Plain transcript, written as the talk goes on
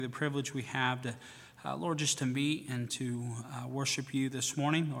The privilege we have to, Lord, just to meet and to worship you this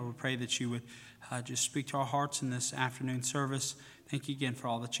morning. Lord, we pray that you would just speak to our hearts in this afternoon service. Thank you again for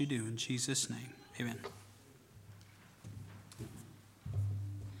all that you do. In Jesus' name, amen.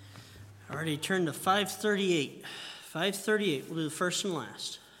 Already turned to 538. 538, we'll do the first and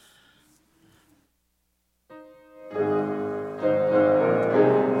last.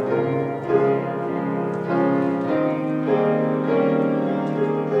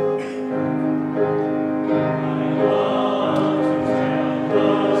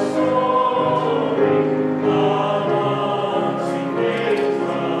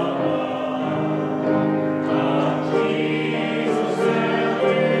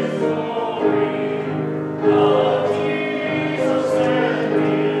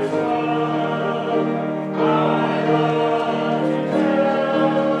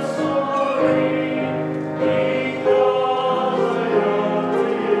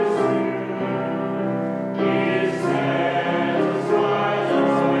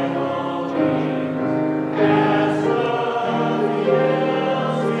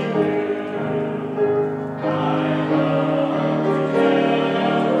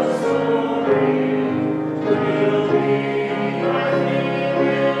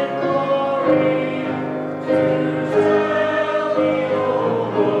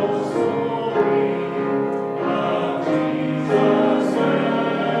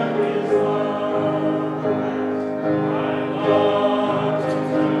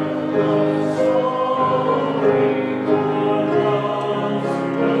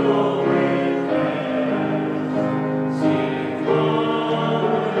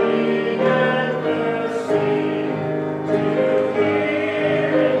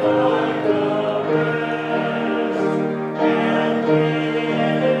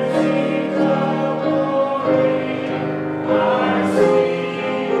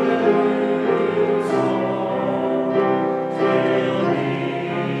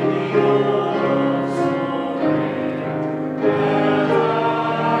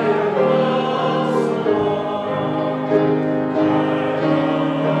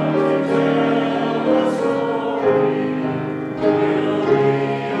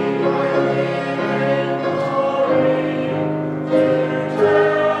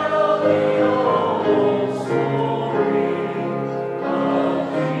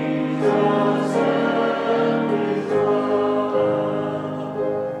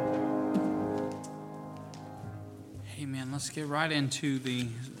 Into the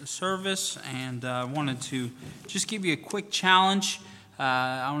service, and I wanted to just give you a quick challenge.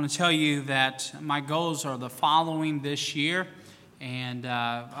 I want to tell you that my goals are the following this year, and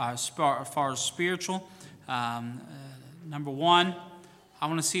as far as spiritual, number one, I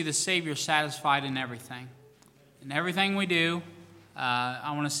want to see the Savior satisfied in everything. In everything we do,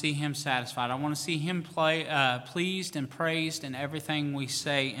 I want to see Him satisfied. I want to see Him pleased and praised in everything we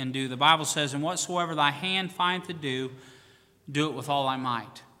say and do. The Bible says, "And whatsoever thy hand findeth to do, do it with all thy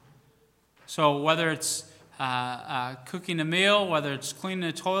might." So whether it's cooking a meal, whether it's cleaning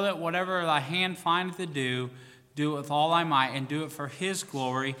the toilet, whatever thy hand findeth to do, do it with all thy might, and do it for His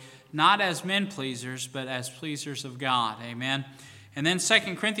glory, not as men pleasers, but as pleasers of God. Amen. And then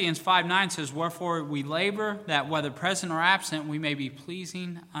 2 Corinthians 5:9 says, "Wherefore we labor, that whether present or absent, we may be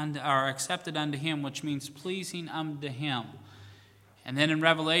pleasing or accepted unto Him," which means pleasing unto Him. And then in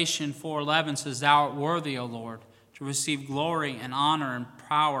Revelation 4:11 says, "Thou art worthy, O Lord, to receive glory and honor and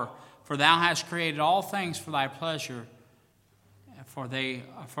power, for thou hast created all things for thy pleasure, for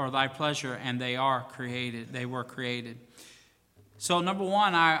thy pleasure, and they were created." So number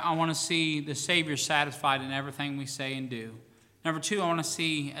one, I want to see the Savior satisfied in everything we say and do. Number two, I want to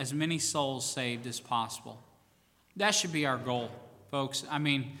see as many souls saved as possible. That should be our goal, folks. I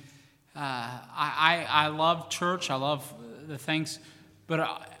mean, I love church, I love the things,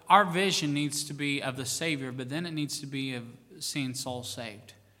 but our vision needs to be of the Savior, but then it needs to be of seeing souls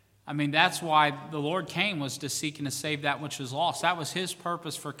saved. I mean, that's why the Lord came, was to seek and to save that which was lost. That was His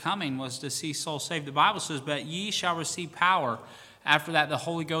purpose for coming, was to see souls saved. The Bible says, "But ye shall receive power. After that the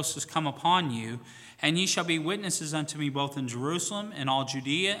Holy Ghost has come upon you, And ye shall be witnesses unto me both in Jerusalem and all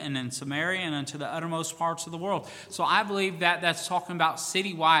Judea and in Samaria and unto the uttermost parts of the world. So I believe that that's talking about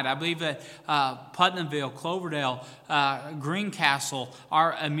citywide. I believe that Putnamville, Cloverdale, Greencastle,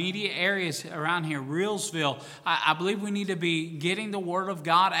 our immediate areas around here, Reelsville, I believe we need to be getting the word of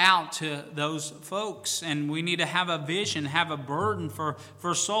God out to those folks. And we need to have a vision, have a burden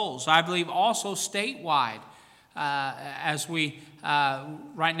for souls. I believe also statewide. As we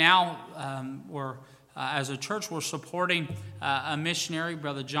right now we're as a church, we're supporting a missionary,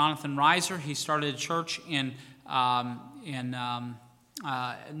 Brother Jonathan Reiser. He started a church in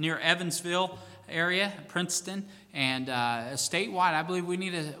near Evansville area, Princeton, and statewide. I believe we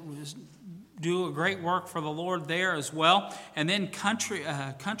need to do a great work for the Lord there as well. And then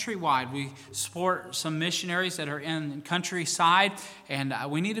countrywide, we support some missionaries that are in countryside, and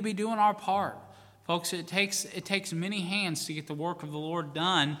we need to be doing our part. Folks, it takes many hands to get the work of the Lord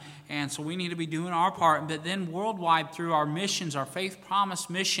done, and so we need to be doing our part. But then worldwide, through our missions, our Faith Promise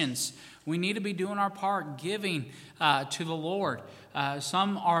missions, we need to be doing our part, giving to the Lord.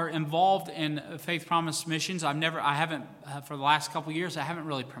 Some are involved in Faith Promise missions. I haven't for the last couple of years, I haven't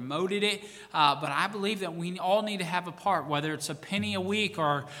really promoted it. But I believe that we all need to have a part, whether it's a penny a week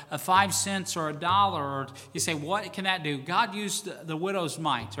or 5 cents or $1. Or you say, what can that do? God used the widow's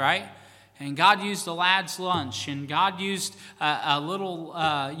mite, right? And God used the lad's lunch, and God used a little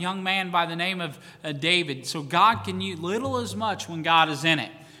young man by the name of David. So God can use little as much when God is in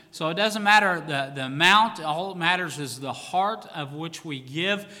it. So it doesn't matter the amount. All that matters is the heart of which we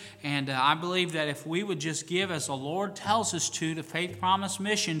give. And I believe that if we would just give as the Lord tells us to Faith Promise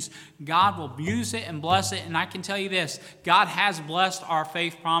Missions, God will use it and bless it. And I can tell you this, God has blessed our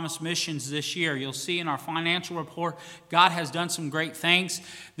Faith Promise Missions this year. You'll see in our financial report, God has done some great things.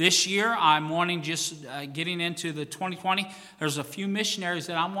 This year, I'm wanting getting into the 2020, there's a few missionaries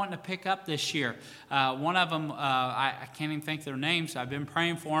that I'm wanting to pick up this year. One of them, I can't even think their names. I've been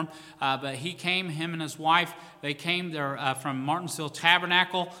praying for him. But him and his wife, they came there from Martinsville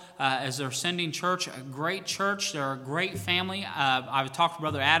Tabernacle as their sending church, a great church. They're a great family. I've talked to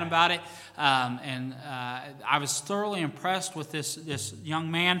Brother Adam about it, and I was thoroughly impressed with this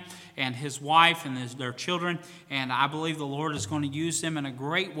young man and his wife and their children, and I believe the Lord is going to use them in a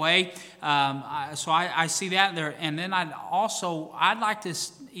great way. So I see that there. And then I'd like to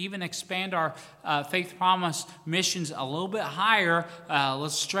even expand our Faith Promise missions a little bit higher.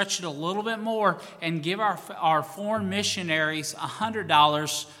 Let's stretch it a little bit more and give our foreign missionaries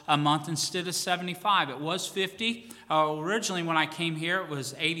 $100 a month instead of $75. It was $50. Originally, when I came here, it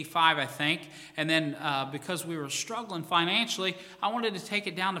was $85, I think. And then because we were struggling financially, I wanted to take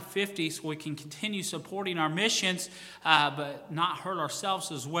it down to $50 so we can continue supporting our missions, but not hurt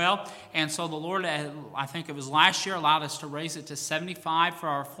ourselves as well. And so the Lord, I think it was last year, allowed us to raise it to $75 for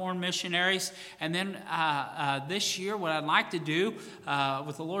our foreign missionaries. And then this year, what I'd like to do,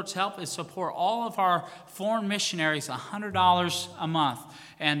 with the Lord's help, is support all of our foreign missionaries $100 a month.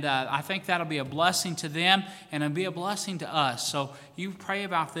 And I think that'll be a blessing to them, and it'll be a blessing to us. So you pray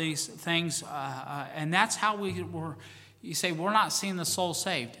about these things, and that's how you say, we're not seeing the soul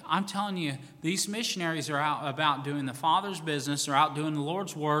saved. I'm telling you, these missionaries are out about doing the Father's business. They're out doing the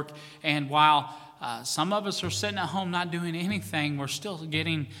Lord's work. And while some of us are sitting at home not doing anything, we're still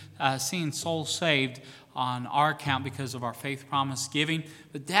seeing souls saved on our account because of our Faith Promise giving.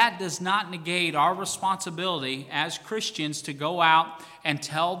 But that does not negate our responsibility as Christians to go out and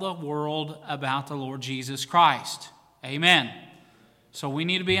tell the world about the Lord Jesus Christ. Amen. So we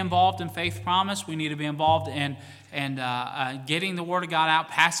need to be involved in Faith Promise. We need to be involved in getting the Word of God out,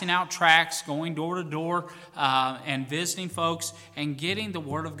 passing out tracts, going door to door, and visiting folks, and getting the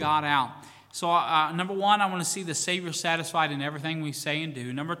Word of God out. So number one, I want to see the Savior satisfied in everything we say and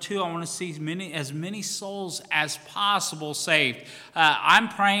do. Number two, I want to see as many souls as possible saved. I'm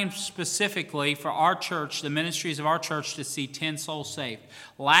praying specifically for our church, the ministries of our church, to see 10 souls saved.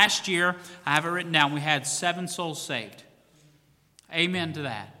 Last year, I have it written down, we had 7 souls saved. Amen to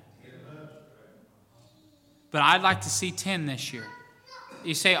that. But I'd like to see 10 this year.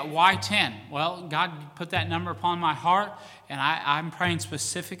 You say, why 10? Well, God put that number upon my heart, and I'm praying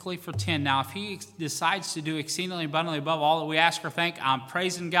specifically for 10. Now, if He decides to do exceedingly abundantly above all that we ask or think, I'm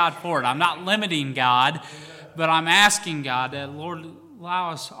praising God for it. I'm not limiting God, but I'm asking God that, Lord,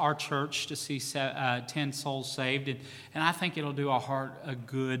 allow us, our church, to see 10 souls saved. And I think it'll do our heart a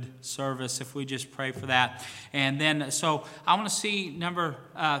good service if we just pray for that. And then, so I want to see, number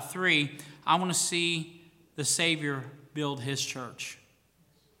 3, I want to see the Savior build His church.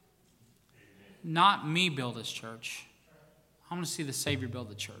 Not me build His church. I want to see the Savior build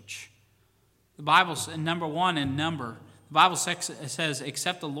the church. The Bible, number 1 in number, the Bible says,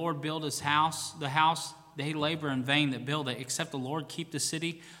 except the Lord build His house, they labor in vain that build it. Except the Lord keep the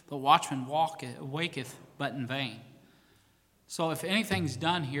city, the watchman waketh but in vain. So if anything's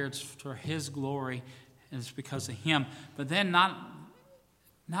done here, it's for His glory, and it's because of Him. But then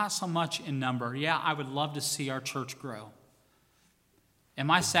not so much in number. Yeah, I would love to see our church grow. Am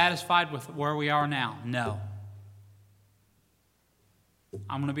I satisfied with where we are now? No.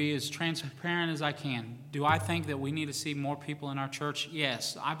 I'm going to be as transparent as I can. Do I think that we need to see more people in our church?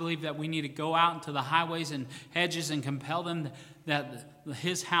 Yes. I believe that we need to go out into the highways and hedges and compel them that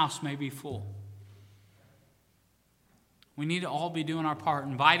His house may be full. We need to all be doing our part,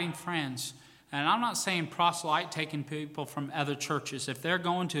 inviting friends. And I'm not saying proselyte, taking people from other churches. If they're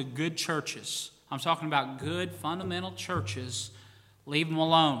going to good churches, I'm talking about good fundamental churches, leave them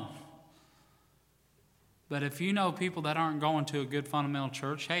alone. But if you know people that aren't going to a good fundamental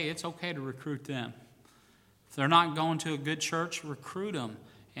church, hey, it's okay to recruit them. If they're not going to a good church, recruit them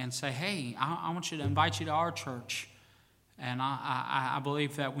and say, hey, I want you to invite you to our church. And I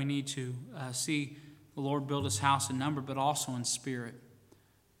believe that we need to see the Lord build his house in number, but also in spirit.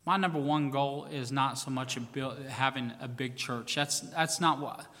 My number one goal is not so much having a big church. That's not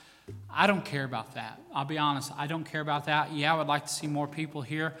what, I don't care about that. I'll be honest, I don't care about that. Yeah, I would like to see more people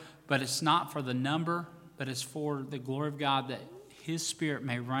here, but it's not for the number, but it's for the glory of God, that his spirit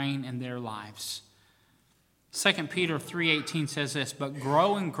may reign in their lives. 2 Peter 3:18 says this, but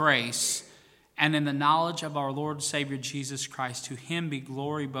grow in grace and in the knowledge of our Lord and Savior Jesus Christ. To him be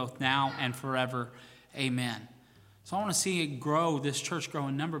glory both now and forever. Amen. So I want to see it grow, this church grow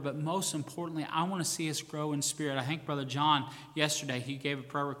in number, but most importantly, I want to see us grow in spirit. I think Brother John, yesterday, he gave a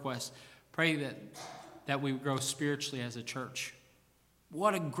prayer request. Pray that we grow spiritually as a church.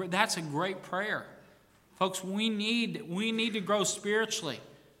 That's a great prayer. Folks, we need to grow spiritually.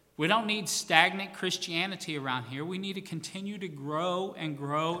 We don't need stagnant Christianity around here. We need to continue to grow and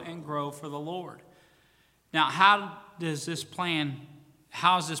grow and grow for the Lord. Now, how is this plan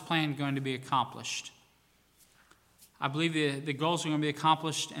going to be accomplished? I believe the goals are going to be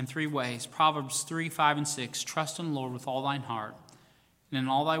accomplished in 3 ways. Proverbs 3, 5, and 6. Trust in the Lord with all thine heart, and in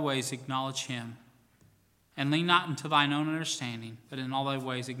all thy ways acknowledge him. And lean not into thine own understanding, but in all thy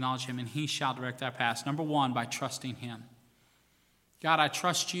ways acknowledge him, and he shall direct thy paths. Number 1, by trusting him. God, I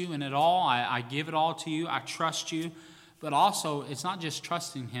trust you in it all. I give it all to you. I trust you. But also, it's not just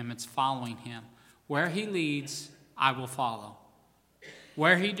trusting him, it's following him. Where he leads, I will follow.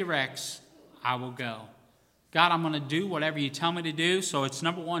 Where he directs, I will go. God, I'm going to do whatever you tell me to do. So it's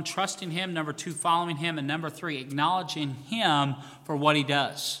number 1, trusting him. Number 2, following him. And number 3, acknowledging him for what he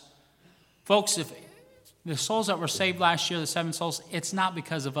does. Folks, if the souls that were saved last year, the 7 souls, it's not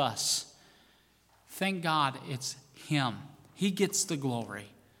because of us. Thank God it's him. He gets the glory.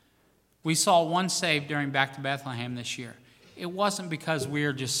 We saw 1 saved during Back to Bethlehem this year. It wasn't because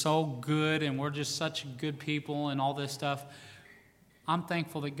we're just so good and we're just such good people and all this stuff. I'm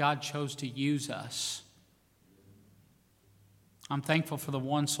thankful that God chose to use us. I'm thankful for the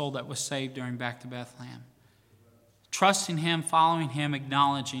 1 soul that was saved during Back to Bethlehem. Trusting him, following him,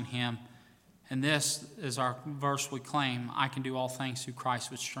 acknowledging him. And this is our verse we claim, I can do all things through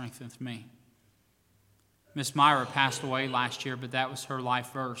Christ which strengtheneth me. Miss Myra passed away last year, but that was her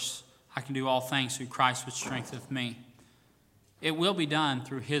life verse. I can do all things through Christ which strengtheneth me. It will be done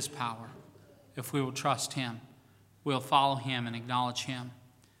through his power if we will trust him. We'll follow him and acknowledge him.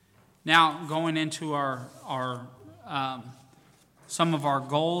 Now, going into our some of our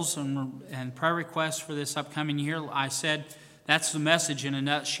goals and prayer requests for this upcoming year, I said that's the message in a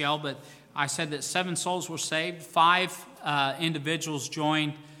nutshell, but I said that 7 souls were saved, 5 individuals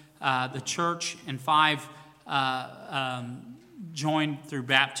joined the church, and 5 joined through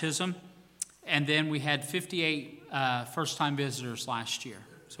baptism. And then we had 58 first-time visitors last year.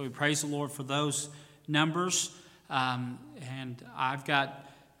 So we praise the Lord for those numbers. And I've got,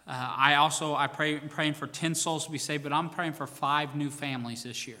 I'm praying for 10 souls to be saved, but I'm praying for 5 new families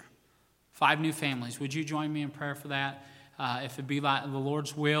this year. 5 new families. Would you join me in prayer for that? If it be like the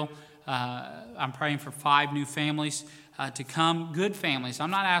Lord's will, I'm praying for 5 new families to come, good families.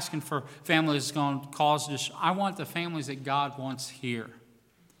 I'm not asking for families that's going to cause this. I want the families that God wants here.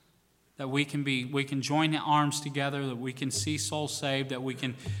 That we can join arms together, that we can see souls saved, that we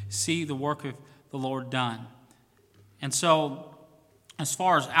can see the work of the Lord done. And so, as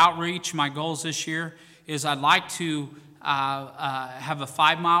far as outreach, my goals this year is I'd like to have a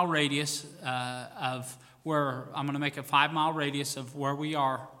 5-mile radius of where I'm going to make a 5-mile radius of where we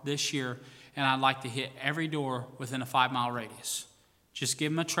are this year, and I'd like to hit every door within a 5-mile radius. Just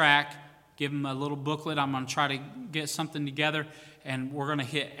give them a track, give them a little booklet. I'm going to try to get something together, and we're going to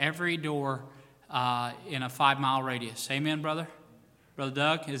hit every door in a 5-mile radius. Amen, brother? Brother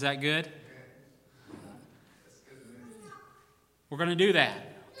Doug, is that good? We're going to do that,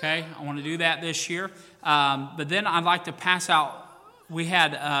 okay? I want to do that this year. But then I'd like to pass out, we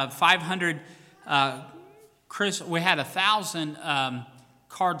had 500, we had 1,000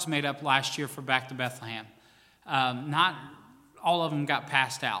 cards made up last year for Back to Bethlehem. Not all of them got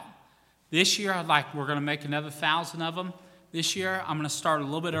passed out. This year, we're going to make another 1,000 of them. This year, I'm going to start a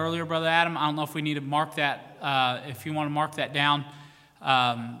little bit earlier, Brother Adam. I don't know if we need to mark that, if you want to mark that down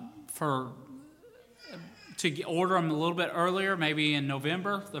order them a little bit earlier, maybe in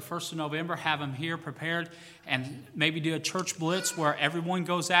November, the 1st of November, have them here prepared, and maybe do a church blitz where everyone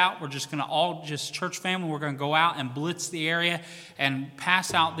goes out. We're just going to just church family, we're going to go out and blitz the area and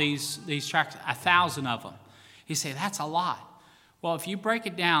pass out these tracts, 1,000 of them. You say, that's a lot. Well, if you break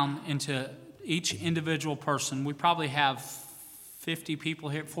it down into each individual person, we probably have 50 people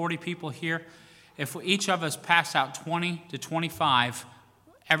here, 40 people here. If each of us passed out 20 to 25,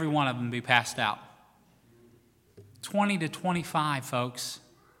 every one of them be passed out. 20 to 25, folks.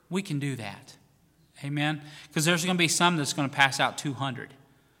 We can do that. Amen? Because there's going to be some that's going to pass out 200.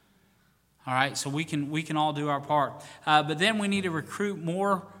 All right? So we can all do our part. But then we need to recruit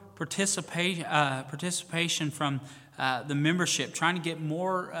more participation from the membership, trying to get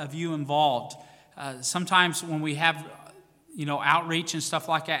more of you involved. Sometimes when we have, outreach and stuff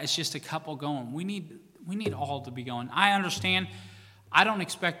like that, it's just a couple going. We need all to be going. I understand. I don't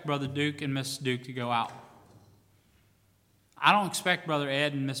expect Brother Duke and Miss Duke to go out. I don't expect Brother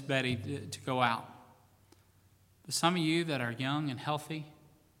Ed and Miss Betty to go out. But some of you that are young and healthy,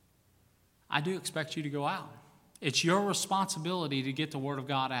 I do expect you to go out. It's your responsibility to get the Word of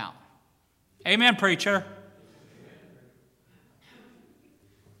God out. Amen, preacher.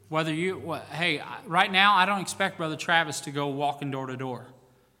 Right now, I don't expect Brother Travis to go walking door to door.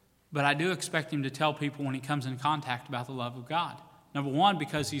 But I do expect him to tell people when he comes in contact about the love of God. Number one,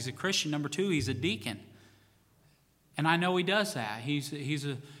 because he's a Christian. Number two, he's a deacon. And I know he does that.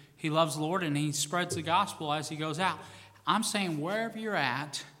 He loves the Lord and he spreads the gospel as he goes out. I'm saying wherever you're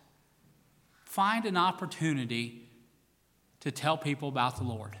at, find an opportunity to tell people about the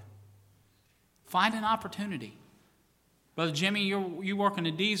Lord. Find an opportunity. Brother Jimmy, you work in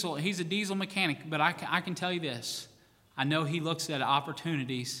a diesel. He's a diesel mechanic, but I can tell you this. I know he looks at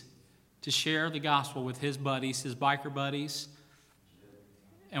opportunities to share the gospel with his buddies, his biker buddies,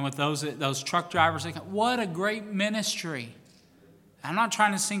 and with those truck drivers. What a great ministry. I'm not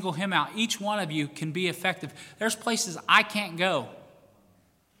trying to single him out. Each one of you can be effective. There's places I can't go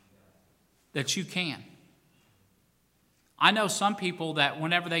that you can. I know some people that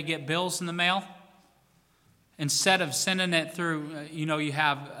whenever they get bills in the mail, instead of sending it through, you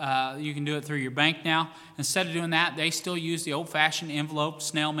can do it through your bank now. Instead of doing that, they still use the old-fashioned envelope,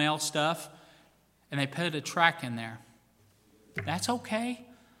 snail mail stuff, and they put a tract in there. That's okay.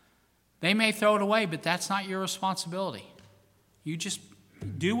 They may throw it away, but that's not your responsibility. You just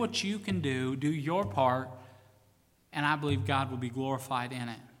do what you can do your part, and I believe God will be glorified in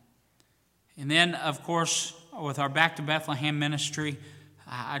it. And then, of course, with our Back to Bethlehem ministry,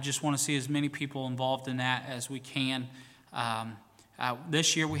 I just want to see as many people involved in that as we can.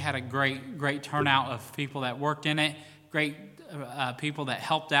 This year we had a great turnout of people that worked in it, great people that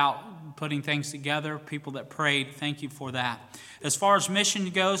helped out putting things together, people that prayed. Thank you for that. As far as mission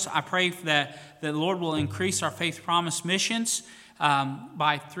goes, I pray that the Lord will increase our Faith Promise missions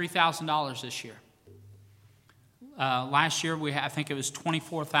by $3,000 this year. Last year, I think it was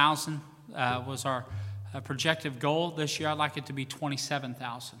 $24,000 was our projected goal. This year, I'd like it to be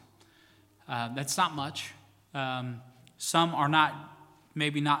 $27,000. That's not much. Some are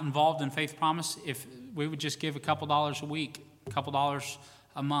maybe not involved in Faith Promise. If we would just give a couple dollars a week, a couple dollars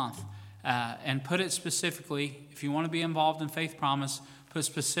a month, and put it specifically, if you want to be involved in Faith Promise, put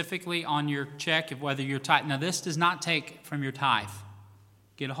specifically on your check of whether your tithe. Now, this does not take from your tithe.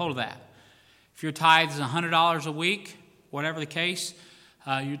 Get a hold of that. If your tithe is $100 a week, whatever the case,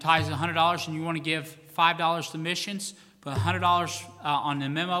 your tithe is $100 and you want to give $5 to missions, put $100 on the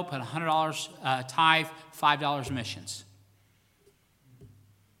memo, put $100 tithe, $5 missions.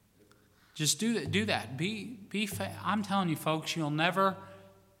 Just do that. I'm telling you, folks, you'll never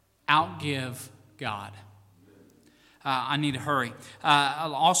outgive God. I need to hurry.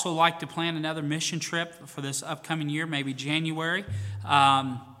 I'd also like to plan another mission trip for this upcoming year, maybe January.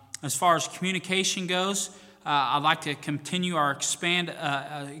 As far as communication goes, I'd like to continue our expand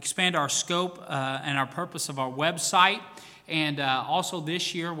our scope and our purpose of our website. And also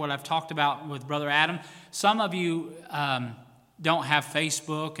this year, what I've talked about with Brother Adam, some of you don't have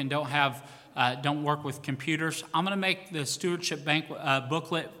Facebook and don't work with computers. I'm going to make the stewardship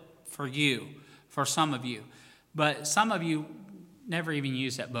booklet for some of you. But some of you never even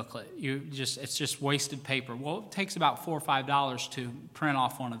use that booklet. It's just wasted paper. Well, it takes about $4 or $5 to print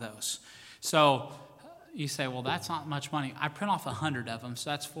off one of those. So you say, well, that's not much money. I print off 100 of them, so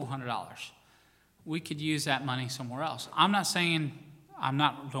that's $400. We could use that money somewhere else. I'm not saying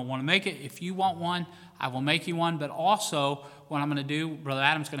don't want to make it. If you want one, I will make you one. But also, what I'm going to do, Brother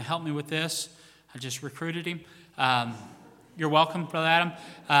Adam's going to help me with this. I just recruited him. You're welcome, Brother Adam.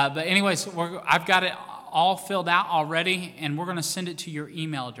 But anyways, I've got it all filled out already, and we're going to send it to your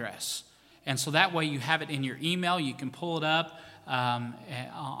email address. And so that way you have it in your email. You can pull it up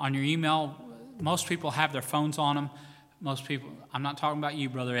on your email. Most people have their phones on them. Most people, I'm not talking about you,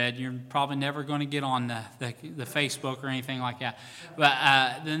 Brother Ed. You're probably never going to get on the Facebook or anything like that.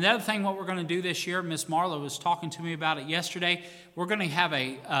 But the other thing, what we're going to do this year, Miss Marla was talking to me about it yesterday. We're going to have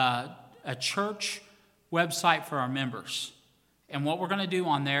a church website for our members. And what we're going to do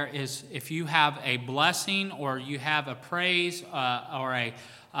on there is, if you have a blessing or you have a praise or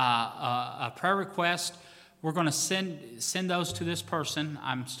a prayer request, we're going to send those to this person.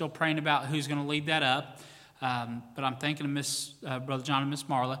 I'm still praying about who's going to lead that up. But I'm thinking of Brother John and Miss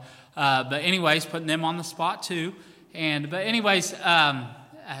Marla. But anyways, putting them on the spot too. But anyways,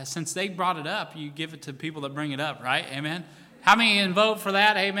 since they brought it up, you give it to people that bring it up, right? Amen. How many can vote for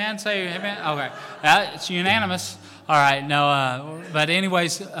that? Amen. Say amen. Okay, it's unanimous. All right. No. But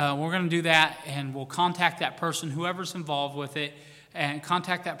anyways, we're going to do that, and we'll contact that person, whoever's involved with it, and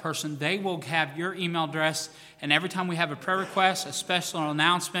contact that person. They will have your email address, and every time we have a prayer request, a special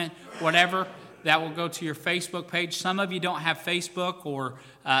announcement, whatever, that will go to your Facebook page. Some of you don't have Facebook or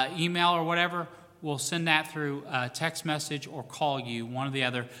email or whatever. We'll send that through text message or call you, one or the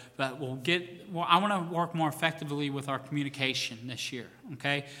other. But I want to work more effectively with our communication this year,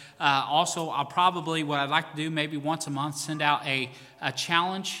 okay? Also, what I'd like to do, maybe once a month, send out a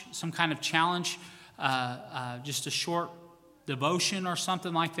challenge, some kind of challenge, just a short devotion or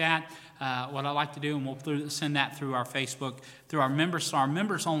something like that. What I like to do, and we'll send that through our Facebook, through our members. So our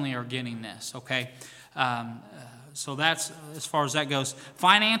members only are getting this, okay? So that's as far as that goes.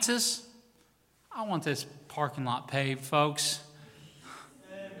 Finances, I want this parking lot paved, folks.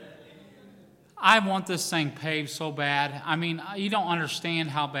 I want this thing paved so bad. I mean, you don't understand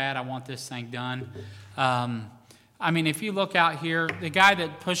how bad I want this thing done. I mean, if you look out here, the guy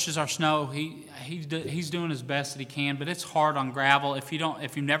that pushes our snow, he's doing his best that he can, but it's hard on gravel. If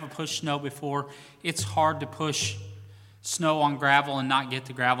you've never pushed snow before, it's hard to push snow on gravel and not get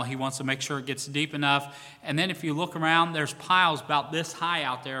the gravel. He wants to make sure it gets deep enough. And then if you look around, there's piles about this high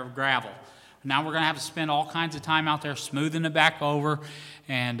out there of gravel. Now we're going to have to spend all kinds of time out there smoothing it back over,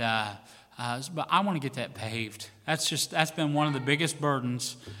 but I want to get that paved. That's been one of the biggest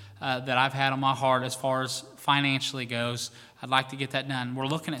burdens that I've had on my heart as far as financially goes. I'd like to get that done. We're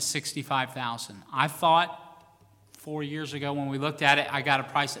looking at $65,000. I thought 4 years ago when we looked at it, I got a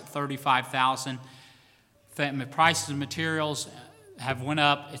price at $35,000. The prices of materials have went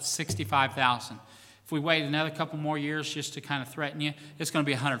up. It's $65,000. If we wait another couple more years just to kind of threaten you, it's going to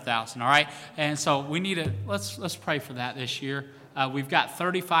be $100,000. All right, and so we need let's pray for that this year. We've got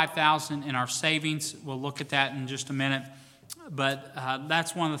 $35,000 in our savings. We'll look at that in just a minute. But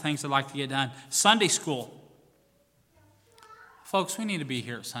that's one of the things I'd like to get done. Sunday school. Folks, we need to be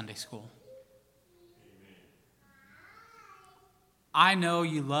here at Sunday school. I know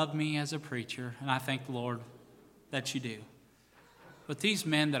you love me as a preacher, and I thank the Lord that you do. But these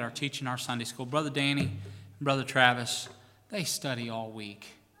men that are teaching our Sunday school, Brother Danny, Brother Travis, they study all week.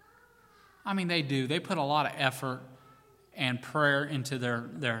 I mean, they do. They put a lot of effort and prayer into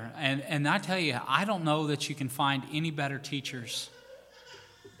and I tell you, I don't know that you can find any better teachers.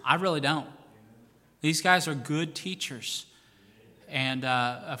 I really don't. These guys are good teachers. And,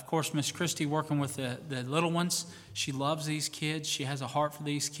 of course, Miss Christie working with the little ones. She loves these kids. She has a heart for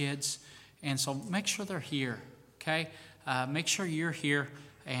these kids. And so make sure they're here, okay? Make sure you're here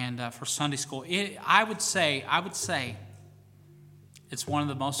and for Sunday school. I would say it's one of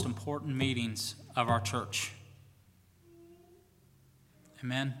the most important meetings of our church.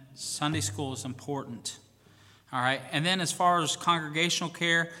 Amen. Sunday school is important. All right. And then as far as congregational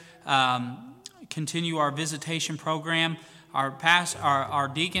care, continue our visitation program.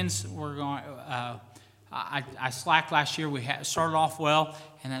 Our deacons, we're going. I slacked last year. We started off well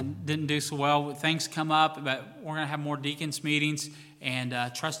and then didn't do so well. Things come up, but we're going to have more deacons meetings and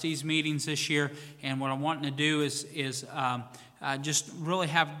trustees meetings this year. And what I'm wanting to do is just really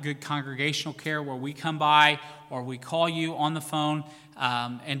have good congregational care where we come by or we call you on the phone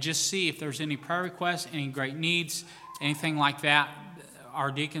and just see if there's any prayer requests, any great needs, anything like that.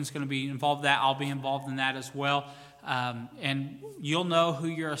 Our deacon's going to be involved in that. I'll be involved in that as well. And you'll know who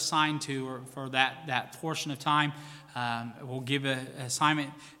you're assigned to for that portion of time. We'll give an assignment.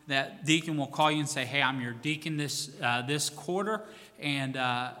 That deacon will call you and say, hey, I'm your deacon this quarter, and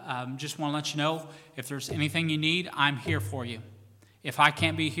just want to let you know if there's anything you need, I'm here for you. If I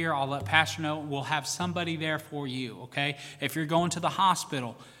can't be here, I'll let Pastor know. We'll have somebody there for you, okay? If you're going to the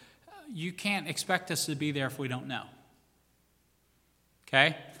hospital, you can't expect us to be there if we don't know,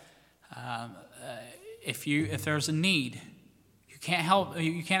 okay? If there's a need, you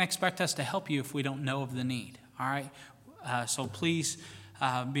can't expect us to help you if we don't know of the need. All right. So please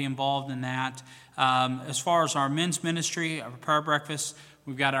be involved in that. As far as our men's ministry, our prayer breakfast,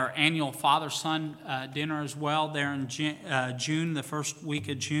 we've got our annual father-son dinner as well there in June, the first week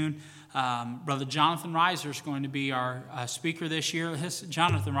of June. Brother Jonathan Reiser is going to be our speaker this year.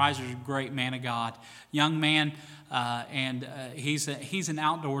 Jonathan Reiser is a great man of God, young man, and he's an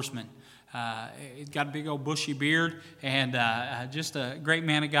outdoorsman. He's got a big old bushy beard, and just a great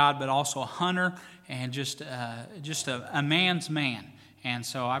man of God, but also a hunter and just a man's man. And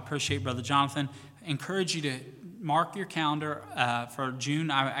so I appreciate Brother Jonathan. Encourage you to mark your calendar for June.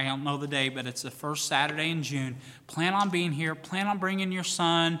 I don't know the day, but it's the first Saturday in June. Plan on being here. Plan on bringing your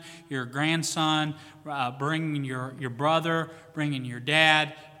son, your grandson, bringing your brother, bringing your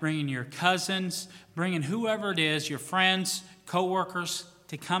dad, bringing your cousins, bringing whoever it is, your friends, co-workers,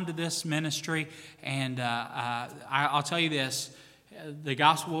 to come to this ministry. And I'll tell you this, the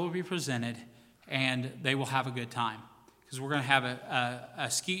gospel will be presented, and they will have a good time. Because we're going to have a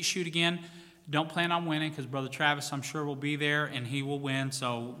skeet shoot again. Don't plan on winning, because Brother Travis, I'm sure, will be there, and he will win,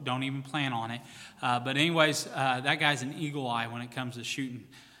 so don't even plan on it. But anyways, that guy's an eagle eye when it comes to shooting.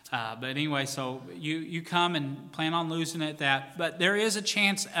 But anyway, so you come and plan on losing at that. But there is a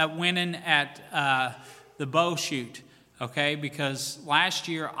chance at winning at the bow shoot, okay? Because last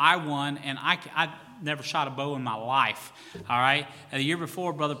year I won, and I never shot a bow in my life, all right? And the year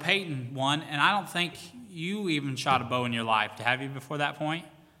before, Brother Peyton won, and I don't think you even shot a bow in your life. Have you before that point?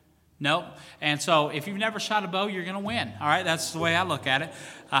 Nope. And so if you've never shot a bow, you're going to win. All right? That's the way I look at it.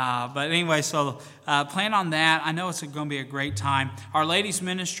 But anyway, so plan on that. I know it's going to be a great time. Our ladies'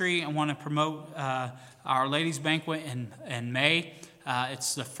 ministry, I want to promote our ladies' banquet in May.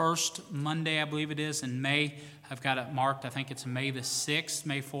 It's the first Monday, I believe it is, in May. I've got it marked. I think it's May the 6th,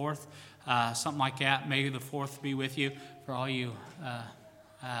 May 4th, something like that. May the 4th be with you for all you.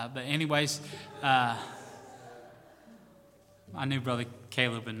 But anyways, I knew Brother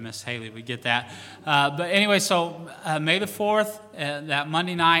Caleb and Miss Haley would get that. But anyway, so May the 4th, that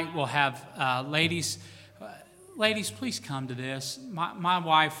Monday night, we'll have ladies. Ladies, please come to this. My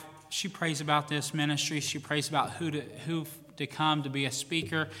wife, she prays about this ministry. She prays about who to come to be a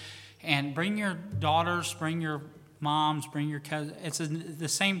speaker. And bring your daughters, bring your moms, bring your cousins. It's the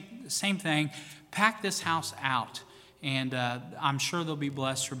same thing. Pack this house out. And I'm sure they'll be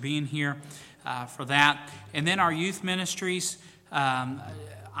blessed for being here. For that, and then our youth ministries. I'm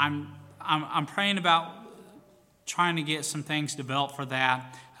praying about trying to get some things developed for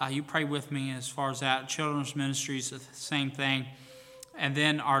that. You pray with me as far as that. Children's ministries, the same thing, and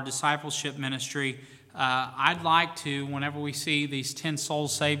then our discipleship ministry. I'd like to, whenever we see these 10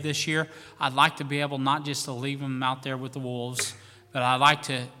 souls saved this year, I'd like to be able not just to leave them out there with the wolves, but I'd like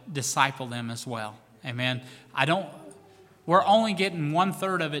to disciple them as well. Amen. We're only getting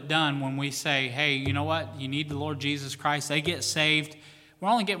 1/3 of it done when we say, hey, you know what? You need the Lord Jesus Christ. They get saved. We're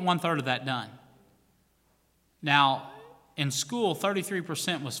only getting 1/3 of that done. Now, in school,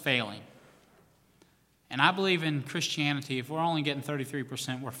 33% was failing. And I believe in Christianity, if we're only getting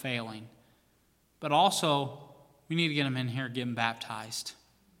 33%, we're failing. But also, we need to get them in here and get them baptized.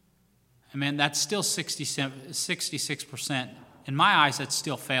 I mean, that's still 66%. In my eyes, that's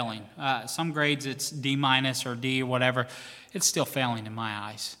still failing. Some grades, it's D- or D or whatever. It's still failing in my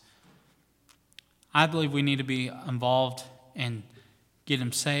eyes. I believe we need to be involved and get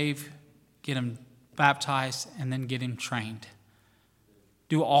them saved, get them baptized, and then get them trained.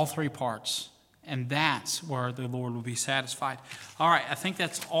 Do all three parts, and that's where the Lord will be satisfied. All right, I think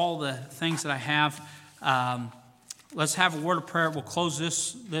that's all the things that I have. Let's have a word of prayer. We'll close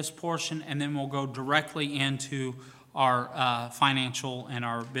this portion, and then we'll go directly into our financial and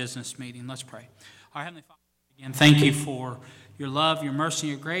our business meeting. Let's pray. Our Heavenly Father, again, thank you for your love, your mercy,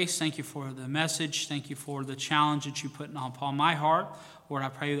 your grace. Thank you for the message. Thank you for the challenge that you put upon my heart. Lord, I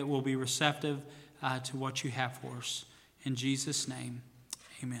pray that we'll be receptive to what you have for us. In Jesus' name,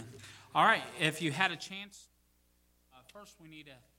 amen. All right, if you had a chance, first we need to